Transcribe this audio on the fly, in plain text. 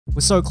We're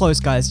so close,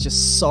 guys,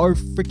 just so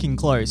freaking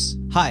close.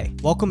 Hi,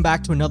 welcome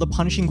back to another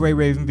Punishing Grey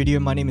Raven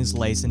video. My name is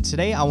Lace, and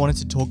today I wanted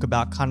to talk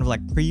about kind of like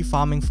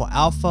pre-farming for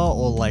alpha,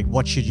 or like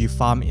what should you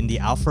farm in the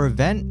alpha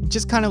event.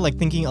 Just kind of like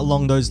thinking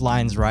along those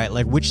lines, right?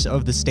 Like which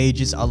of the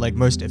stages are like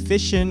most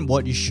efficient,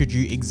 what should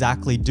you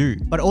exactly do?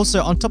 But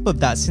also on top of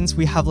that, since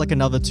we have like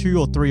another 2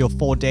 or 3 or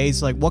 4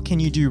 days, like what can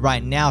you do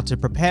right now to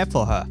prepare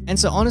for her? And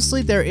so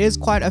honestly, there is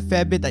quite a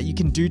fair bit that you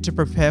can do to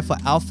prepare for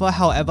alpha.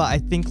 However, I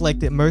think like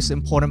the most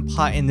important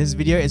part in this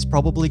video is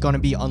probably going to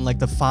be on like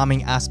the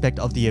farming aspect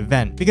of the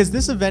event, because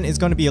this event is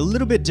going to be a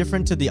little bit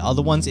different to the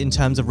other ones in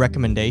terms of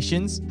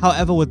recommendations.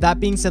 However, with that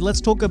being said, let's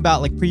talk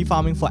about like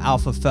pre-farming for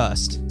alpha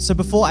first. So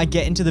before I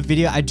get into the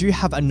video, I do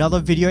have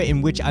another video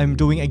in which I'm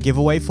doing a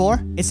giveaway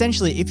for.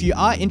 Essentially, if you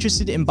are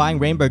interested in buying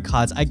rainbow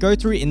cards, I go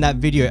through in that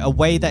video a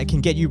way that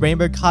can get you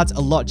rainbow cards a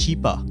lot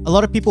cheaper. A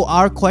lot of people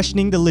are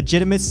questioning the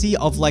legitimacy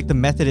of like the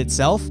method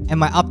itself, and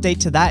my update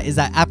to that is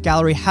that App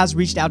Gallery has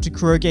reached out to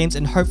Kuro Games,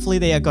 and hopefully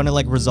they are going to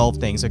like resolve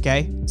things,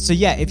 okay? So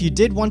yeah, if you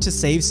did want to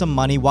save some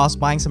money whilst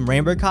buying some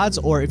rainbow cards,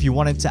 or if you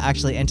wanted to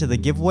actually enter the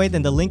giveaway,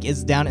 then the link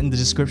is down in the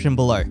description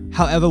below.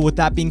 However, with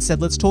that being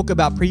said, let's talk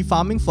about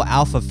pre-farming for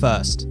alpha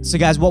first. So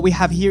guys, what we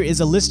have here is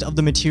a list of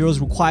the materials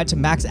required to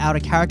max out a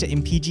character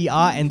in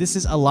PGR, and this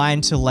is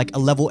aligned to like a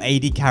level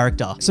 80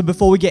 character. So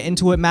before we get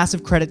into it,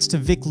 massive credits to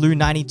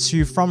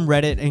VicLou92 from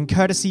Reddit, and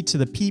courtesy to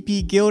the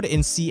PP Guild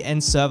in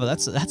CN server.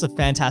 That's a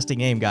fantastic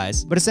name,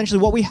 guys. But essentially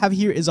what we have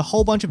here is a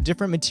whole bunch of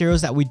different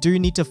materials that we do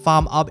need to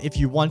farm up if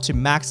you want to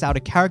max out a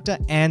character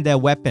and their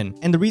weapon.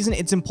 And the reason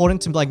it's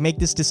important to like make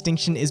this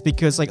distinction is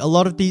because like a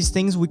lot of these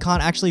things we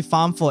can't actually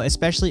farm for,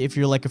 especially if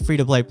you're like a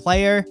free-to-play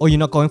player or you're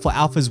not going for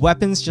alpha's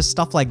weapons, just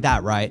stuff like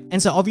that, right?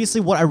 And so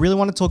obviously what I really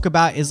want to talk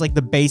about is like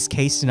the base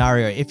case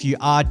scenario if you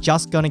are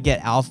just gonna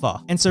get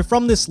alpha. And so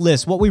from this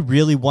list, what we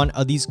really want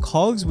are these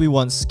cogs, we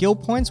want skill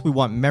points, we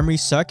want memory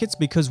circuits,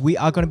 because we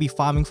are going to be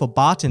farming for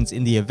Bartons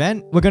in the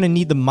event. We're going to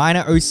need the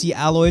minor OC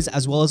alloys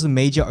as well as the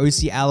major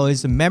OC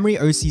alloys, the memory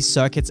OC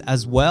circuits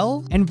as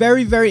well. And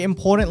very, very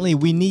importantly,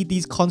 we need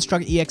these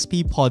construct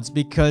EXP pods,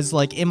 because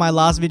like in my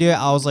last video,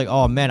 I was like,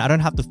 oh man, I don't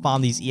have to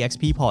farm these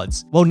EXP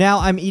pods. Well, now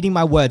I'm eating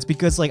my words,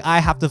 because like I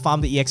have to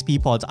farm the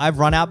EXP pods. I've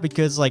run out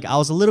because like I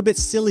was a little bit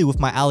silly with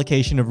my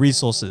allocation of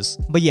resources.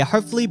 But yeah,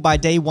 hopefully by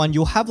day 1,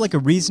 you'll have like a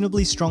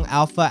reasonably strong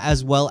alpha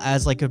as well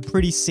as like a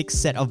pretty sick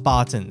set of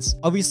Bartons.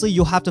 Obviously,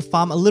 you'll have to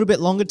farm a little bit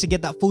longer to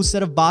get that full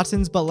set of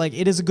Bartons, but like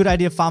it is a good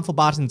idea to farm for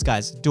Bartons,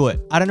 guys. Do it.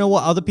 I don't know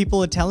what other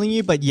people are telling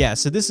you, but yeah,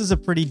 so this is a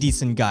pretty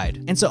decent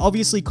guide. And so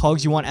obviously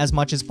cogs, you want as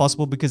much as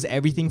possible because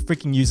everything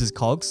freaking uses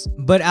cogs.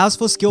 But as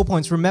for skill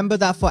points, remember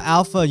that for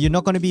alpha, you're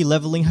not going to be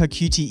leveling her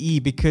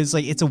QTE because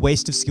like it's a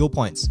waste of skill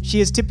points. She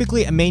is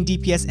typically a main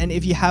DPS, and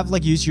if you have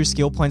like used your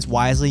skill points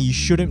wisely, you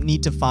shouldn't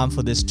need to farm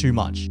for this too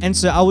much. And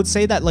so I would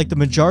say that like the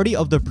majority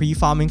of the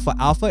pre-farming for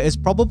alpha is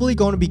probably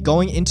going to be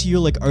going into your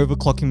like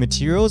overclocking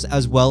materials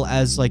as well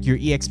as like your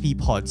EXP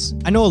pods.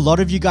 I know a lot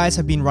of you guys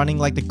have been running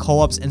like the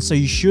co-ops, and so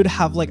you should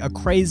have like a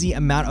crazy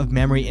amount of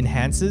memory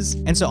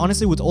enhancers. And so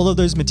honestly, with all of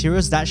those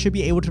materials, that should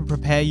be able to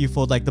prepare you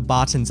for like the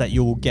Bartons that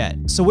you will get.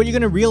 So what you're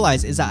going to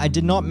realize is that I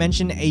did not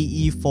mention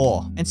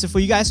AE4. And so for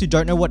you guys who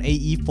don't know what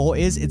AE4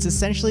 is, it's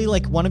essentially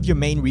like one of your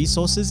main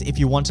resources if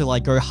you want to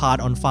like go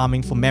hard on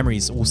farming for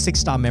memories, or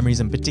 6-star memories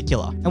in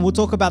particular. And we'll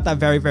talk about that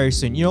very, very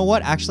soon. You know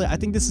what? Actually, I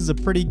think this is a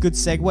pretty good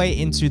segue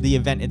into the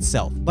event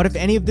itself. But if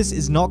any of this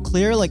is not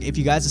clear, like if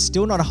you guys are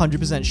still not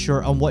 100%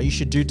 sure on what you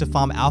should do to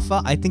farm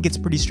alpha, I think it's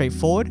pretty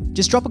straightforward.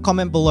 Just drop a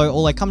comment below,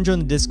 or like come join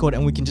the Discord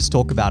and we can just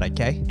talk about it,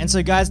 okay? And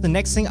so guys, the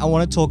next thing I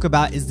want to talk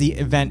about is the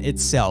event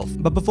itself.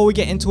 But before we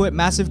get into it,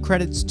 massive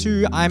credits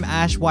to I'm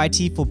Ash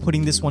YT for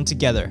putting this one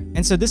together.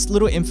 And so this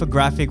little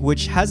infographic,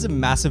 which has a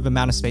massive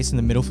amount of space in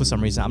the middle for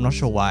some reason, I'm not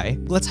sure why.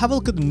 Let's have a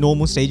look at the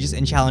normal stages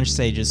and challenge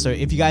stages. So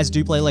if you guys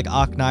do play like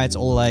Arc Knights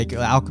or like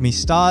Alchemy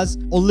Stars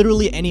or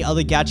literally any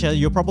other gacha,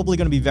 you're probably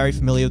going to be very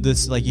familiar with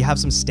this. Like you have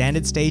some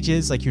standard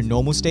stages, like your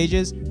normal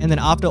stages. And then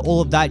after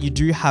all of that, you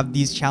do have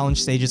these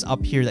challenge stages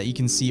up here that you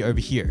can see over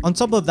here. On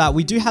top of that,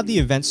 we do have the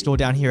event store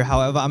down here.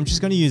 However, I'm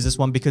just going to use this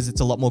one because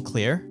it's a lot more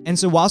clear. And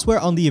so whilst we're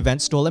on the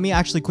event store, let me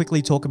actually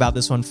quickly talk about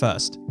this one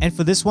first. And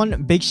for this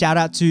one, big shout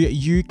out to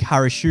Yu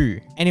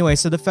Karashu. Anyway,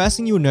 so the first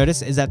thing you'll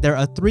notice is that there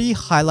are 3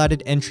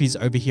 highlighted entries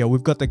over here.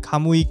 We've got the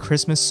Kamui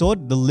Christmas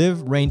Sword, the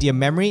Live Reindeer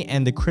Memory,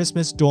 and the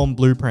Christmas Dawn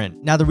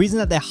Blueprint. Now, the reason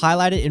that they're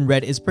highlighted in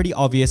red is pretty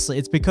obvious.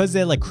 It's because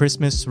they're like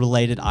Christmas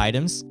related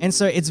items. And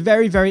so it's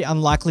very, very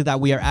unlikely that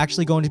we are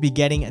actually going to be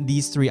getting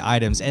these 3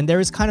 items. And there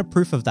is kind of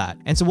proof of that.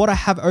 And so what I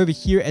have over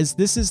here is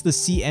this is the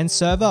CN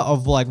server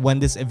of like when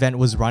this event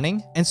was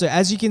running. And so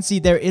as you can see,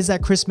 there is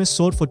that Christmas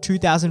Sword for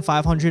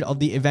 2,500 of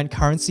the event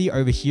currency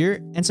over here.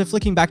 And so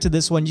flicking back to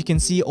this one, you can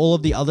see all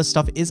of the other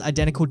stuff is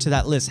identical to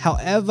that list.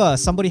 However,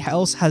 somebody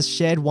else has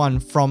shared one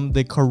from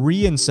the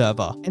Korean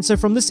server. And so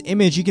from this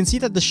image, you can see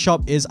that the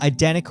shop is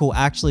identical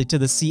actually to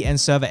the CN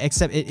server,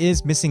 except it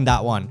is missing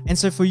that one. And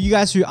so for you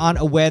guys who aren't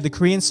aware, the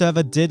Korean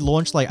server did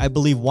launch like I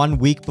believe 1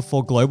 week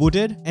before global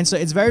did. And so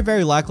it's very,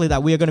 very likely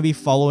that we are going to be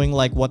following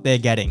like what they're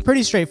getting.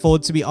 Pretty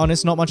straightforward, to be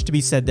honest, not much to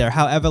be said there.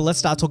 However, let's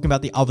start talking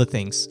about the other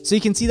things. So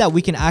you can see that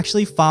we can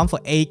actually farm for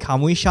 8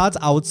 Kamui shards.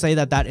 I would say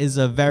that that is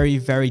a very,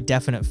 very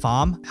definite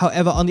farm.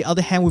 However, on the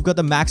other hand, we've got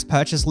the max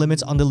purchase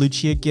limits on the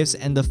Lucia gifts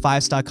and the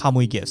 5-star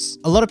Kamui gifts.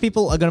 A lot of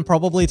people are going to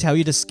probably tell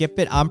you to skip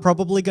it. I'm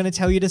probably going to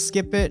tell you to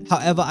skip it.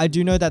 However, I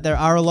do know that there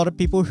are a lot of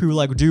people who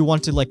like do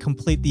want to like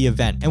complete the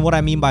event. And what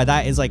I mean by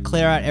that is like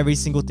clear out every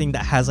single thing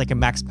that has like a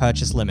max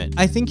purchase limit.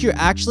 I think you're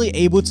actually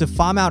able to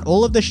farm out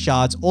all of the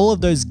shards, all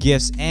of those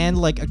gifts, and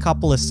like a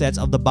couple of sets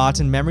of the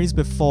Barton memories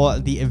before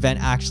the event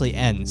actually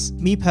ends.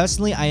 Me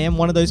personally, I am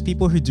one of those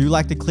people who do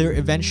like to clear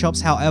event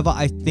shops. However,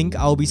 I think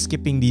I'll be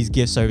skipping these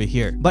gifts over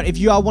here. But if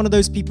you are one of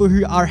those people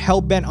who are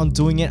hell-bent on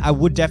doing it, I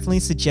would definitely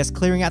suggest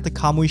clearing out the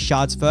Kamui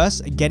shards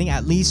first, getting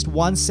at least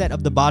one set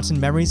of the Barton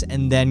memories,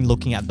 and then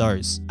looking at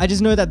those. I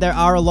just know that there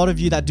are a lot of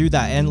you that do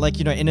that, and like,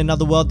 you know, in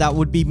another world, that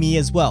would be me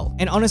as well.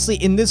 And honestly,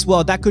 in this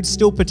world, that could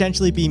still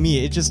potentially be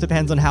me. It just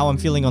depends on how I'm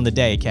feeling on the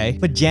day, okay?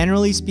 But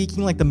generally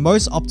speaking, like the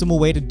most optimal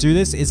way to do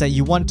this is that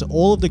you want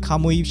all of the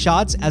Kamui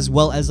shards as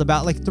well as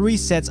about like 3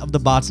 sets of the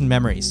Barton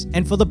memories.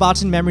 And for the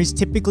Barton memories,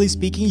 typically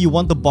speaking, you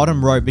want the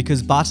bottom row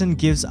because Barton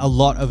gives a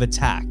lot of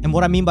attack. And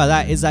what I mean by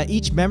that is that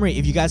each memory,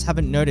 if you guys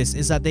haven't noticed,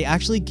 is that they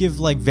actually give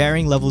like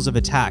varying levels of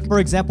attack. For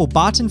example,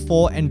 Barton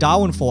 4 and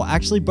Darwin 4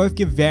 actually both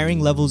give varying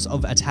levels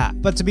of attack.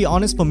 But to be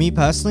honest, for me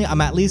personally,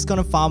 I'm at least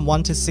gonna farm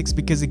 1 to 6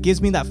 because it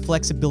gives me that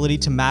flexibility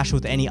to mash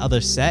with any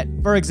other set.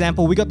 For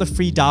example, we got the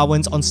free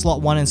Darwins on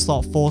slot 1 and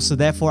slot 4, so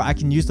therefore I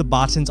can use the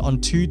Bartons on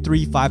 2,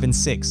 3, 5, and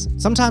 6.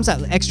 Sometimes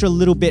that extra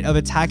little bit of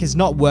attack is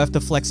not worth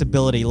the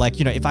flexibility. Like,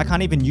 you know, if I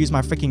can't even use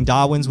my freaking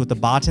Darwins with the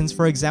Bartons,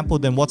 for example,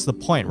 then what's the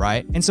point,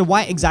 right? And so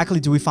why exactly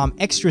do we farm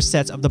extra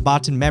sets of the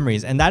Barton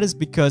memories? And that is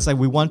because like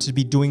we want to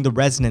be doing the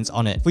resonance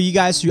on it. For you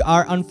guys who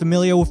are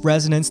unfamiliar with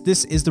resonance,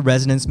 this is the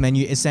resonance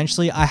menu.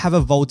 Essentially, I have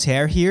a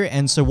Voltaire here,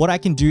 and so what I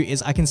can do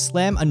is I can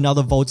slam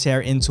another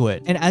Voltaire into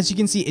it. And as you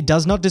can see, it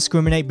does not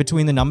discriminate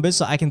between the numbers,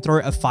 so I can throw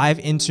a 5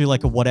 into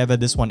like a whatever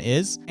this one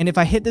is. And if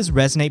I hit this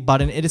resonate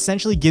button, it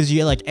essentially gives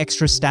you like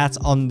extra stats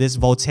on this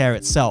Voltaire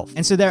itself.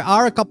 And so there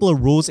are a couple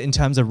of rules in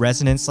terms of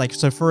resonance. Like,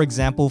 so for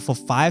example, for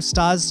 5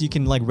 stars, you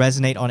can like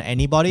resonate on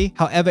anybody.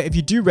 However, if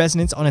you do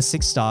resonance on a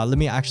 6 star, let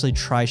me actually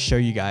try show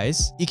you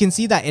guys. You can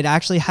see that it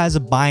actually has a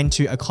bind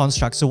to a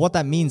construct. So what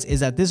that means is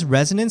that this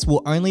resonance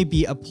will only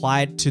be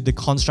applied to the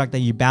construct that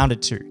you bound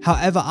it to.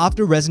 However,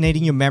 after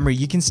resonating your memory,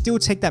 you can still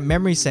take that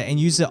memory set and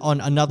use it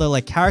on another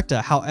like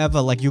character.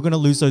 However, like you're going to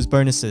lose those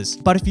bonuses.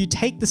 But if you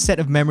take the set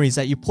of memories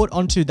that you put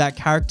onto that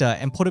character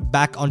and put it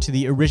back onto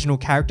the original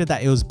character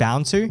that it was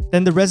bound to,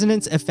 then the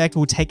resonance effect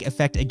will take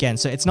effect again.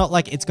 So it's not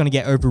like it's going to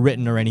get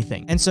overwritten or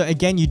anything. And so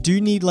again, you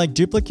do need like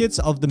duplicates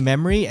of the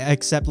memory,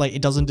 except like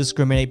it doesn't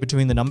discriminate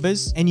between the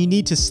numbers, and you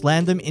need to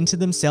slam them into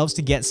themselves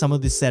to get some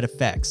of the set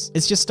effects.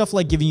 It's just stuff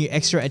like giving you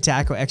extra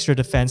attack or extra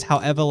defense.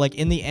 However, like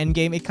in the end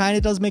game, it kind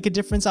of does make a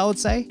difference, I would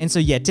say. And so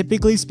yeah,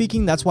 typically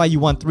speaking, that's why you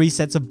want 3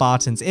 sets of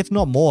Bartons, if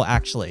not more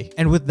actually.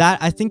 And with that,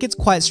 I think it's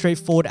quite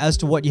straightforward as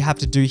to what you have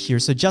to do here.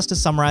 So just to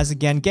summarize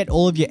again, get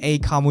all of your A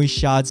Kamui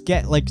shards,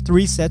 get like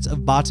 3 sets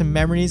of Barton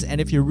memories, and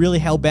if you're really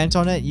hell-bent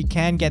on it, you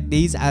can get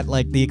these at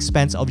like the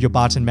expense of your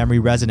Barton memory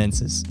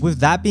resonances. With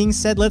that being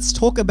said, let's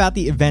talk about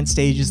the event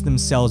stages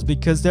themselves,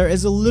 because there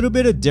is a little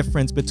bit of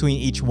difference between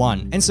each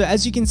one. And so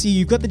as you can see,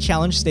 you've got the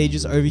challenge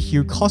stages over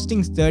here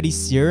costing 30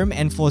 serum,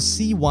 and for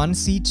C1,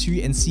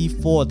 C2, and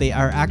C4, they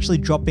are actually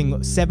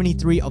dropping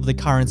 73 of the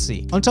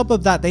currency. On top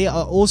of that, they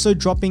are also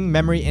dropping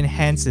memory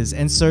enhancers.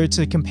 And so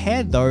to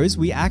compare those,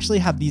 we actually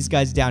have these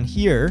guys down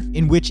here,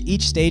 in which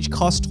each stage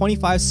costs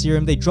 25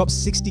 serum, they drop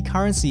 60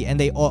 currency, and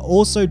they are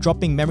also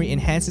dropping memory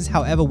enhancers.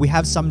 However, we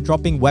have some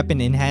dropping weapon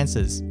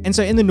enhancers. And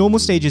so in the normal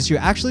stages, you're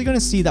actually going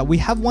to see that we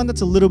have one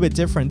that's a little bit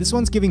different. This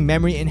one's giving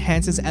memory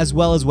enhancers as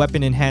well as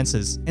weapon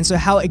enhancers. And so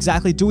how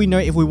exactly do we know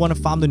if we want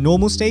to farm the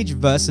normal stage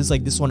versus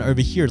like this one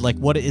over here? Like,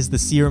 what is the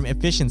serum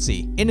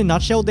efficiency? In a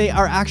nutshell, they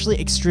are actually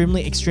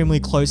extremely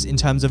close in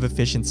terms of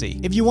efficiency.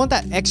 If you want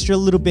that extra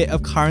little bit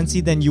of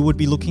currency, then you would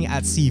be looking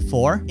at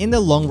C4. In the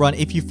long run,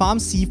 if you farm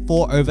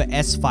C4 over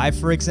S5,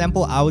 for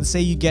example, I would say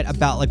you get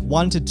about like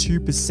 1 to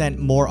 2%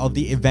 more of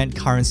the event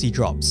currency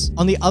drops.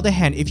 On the other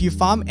hand, if you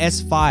farm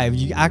S5,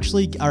 you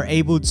actually are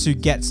able to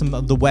get some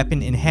of the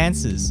weapon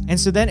enhancers. And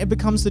so then it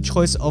becomes the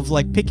choice of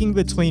like picking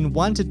between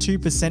 1 to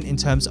 2% in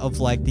terms of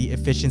like the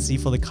efficiency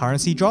for the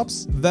currency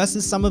drops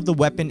versus some of the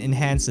weapon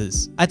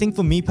enhancers. I think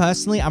for me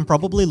personally, I'm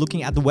probably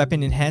looking at the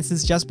weapon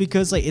enhancers just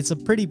because like it's a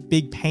pretty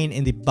big pain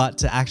in the butt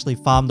to actually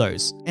farm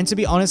those. And to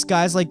be honest,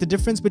 guys, like the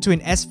difference between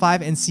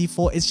S5 and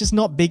C4 is just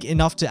not big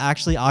enough to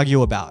actually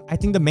argue about. I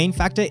think the main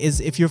factor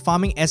is if you're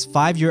farming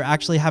S5, you're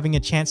actually having a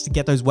chance to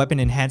get those weapon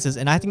enhancers,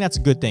 and I think that's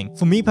a good thing.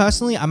 For me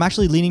personally, I'm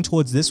actually leaning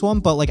towards this one,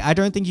 but like I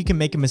don't think you can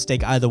make a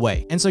mistake either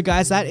way. And so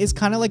guys, that is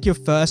kind of like your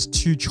first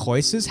 2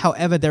 choices.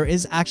 However, there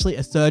is actually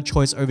a third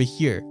choice over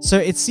here. So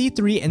it's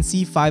C3 and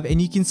C5,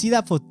 and you can see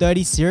that for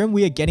 30 serum,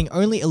 we are getting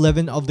only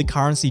 11 of the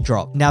currency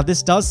drop. Now,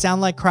 this does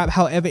sound like crap.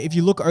 However, if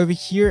you look over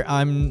here,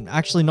 I'm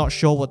actually not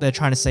sure what they're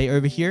trying to say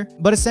over here,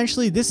 but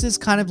essentially this is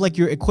kind of like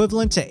your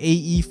equivalent to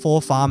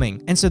AE4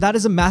 farming. And so that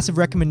is a massive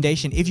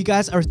recommendation. If you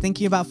guys are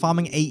thinking about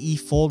farming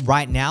AE4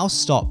 right now,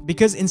 stop. shop,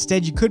 because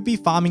instead you could be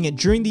farming it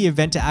during the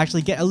event to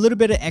actually get a little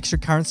bit of extra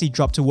currency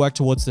drop to work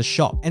towards the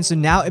shop. And so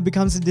now it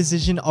becomes a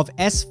decision of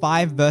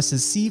S5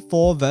 versus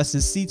C4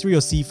 versus C3 or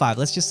C5.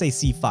 Let's just say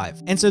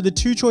C5. And so the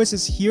two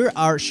choices here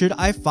are, should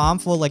I farm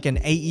for like an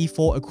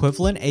AE4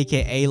 equivalent,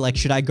 aka like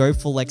should I go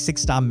for like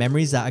 6-star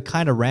memories that are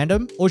kind of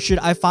random, or should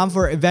I farm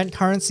for event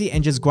currency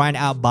and just grind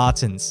out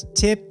Bartons?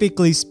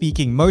 Typically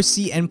speaking, most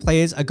CN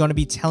players are going to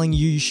be telling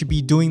you should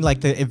be doing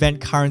like the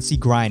event currency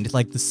grind,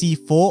 like the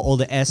C4 or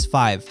the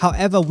S5.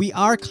 However, we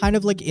are kind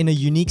of like in a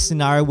unique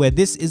scenario where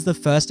this is the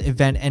first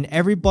event and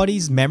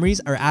everybody's memories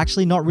are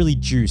actually not really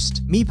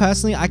juiced. Me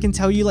personally, I can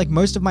tell you like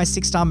most of my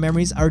 6-star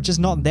memories are just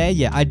not there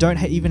yet. I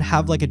don't even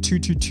have like a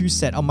 222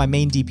 set on my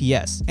main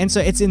DPS. And so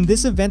it's in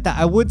this event that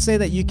I would say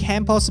that you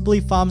can possibly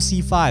farm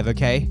C5,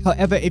 okay?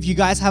 However, if you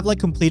guys have like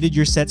completed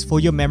your sets for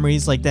your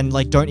memories, like then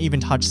like don't even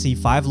touch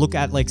C5, look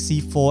at like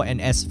C4 and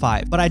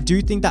S5. But I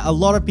do think that a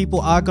lot of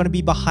people are going to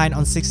be behind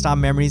on 6-star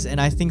memories, and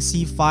I think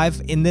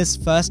C5 in this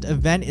first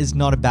event is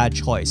not a bad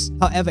choice.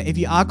 However, if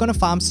you are going to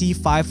farm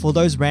C5 for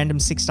those random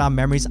 6-star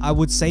memories, I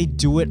would say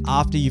do it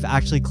after you've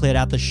actually cleared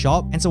out the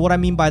shop. And so what I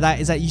mean by that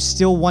is that you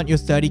still want your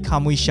 30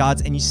 Kamui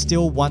shards and you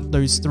still want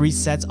those 3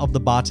 sets of the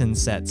Barton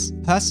sets.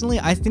 Personally,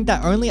 I think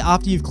that only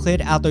after you've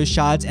cleared out those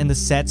shards and the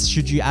sets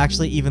should you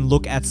actually even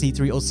look at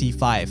C3 or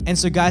C5. And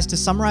so guys, to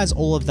summarize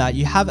all of that,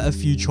 you have a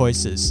few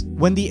choices.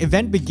 When the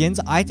event begins,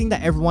 I think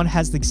that everyone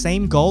has the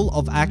same goal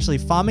of actually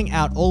farming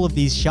out all of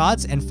these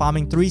shards and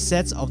farming 3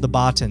 sets of the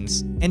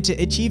Bartons. And to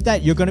achieve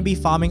that, you're going to be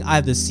farming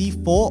either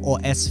C4 or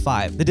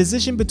S5. The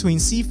decision between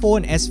C4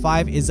 and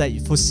S5 is that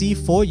for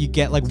C4, you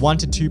get like 1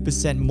 to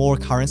 2% more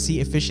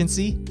currency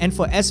efficiency. And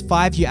for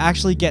S5, you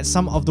actually get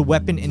some of the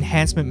weapon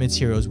enhancement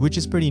materials, which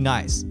is pretty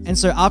nice. And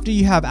so after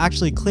you have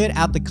actually cleared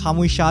out the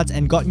Kamui shards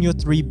and gotten your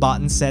 3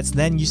 Barton sets,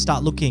 then you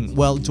start looking,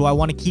 well, do I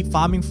want to keep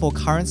farming for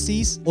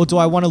currencies, or do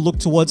I want to look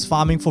towards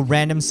farming for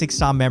random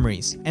 6-star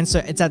memories? And so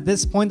it's at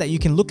this point that you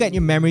can look at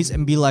your memories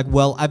and be like,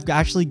 well, I've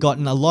actually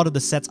gotten a lot of the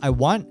sets I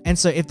want. And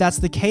so if that's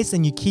the case,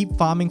 then you keep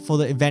farming for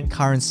the event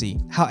currency.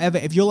 However,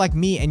 if you're like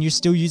me and you're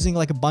still using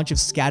like a bunch of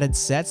scattered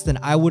sets, then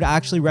I would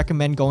actually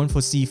recommend going for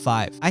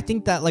C5. I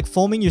think that like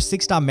forming your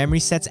 6-star memory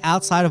sets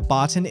outside of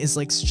Barton is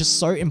like just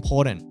so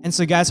important. And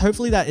so guys,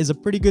 hopefully that is a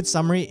pretty good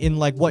summary in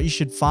like what you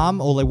should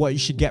farm or like what you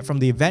should get from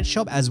the event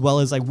shop, as well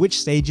as like which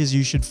stages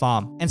you should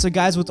farm. And so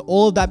guys, with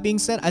all of that being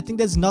said, I think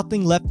there's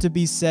nothing left to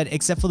be said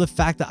except for the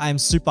fact that I am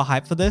super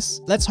hyped for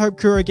this. Let's hope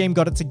Kuro Game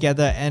got it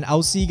together, and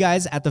I'll see you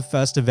guys at the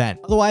first event.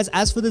 Otherwise,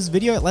 as for this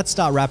video, let's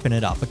start wrapping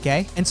it up,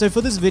 okay? And so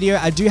for this video,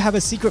 I do have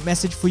a secret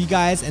message for you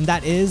guys, and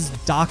that is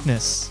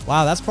darkness.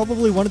 Wow, that's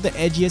probably one of the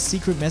edgiest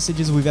secret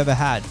messages we've ever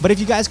had. But if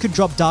you guys could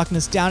drop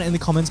darkness down in the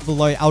comments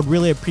below, I would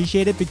really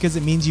appreciate it, because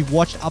it means you've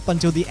watched up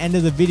until the end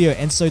of the video,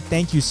 and so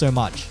thank you so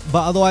much.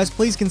 But otherwise,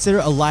 please consider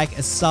a like,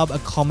 a sub, a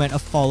comment, a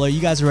follow.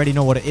 You guys already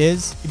know what it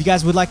is. If you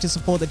guys would like to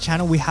support the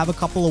channel, we have a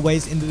couple of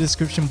ways in the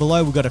description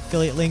below. We've got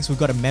affiliate links, we've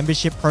got a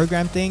membership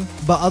program thing.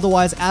 But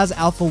otherwise, as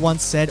Alpha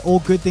once said, all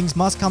good things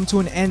must come to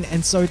an end.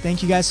 And so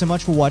thank you guys so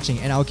much for watching,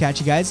 and I'll catch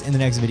you guys in the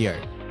next video.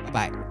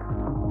 Bye.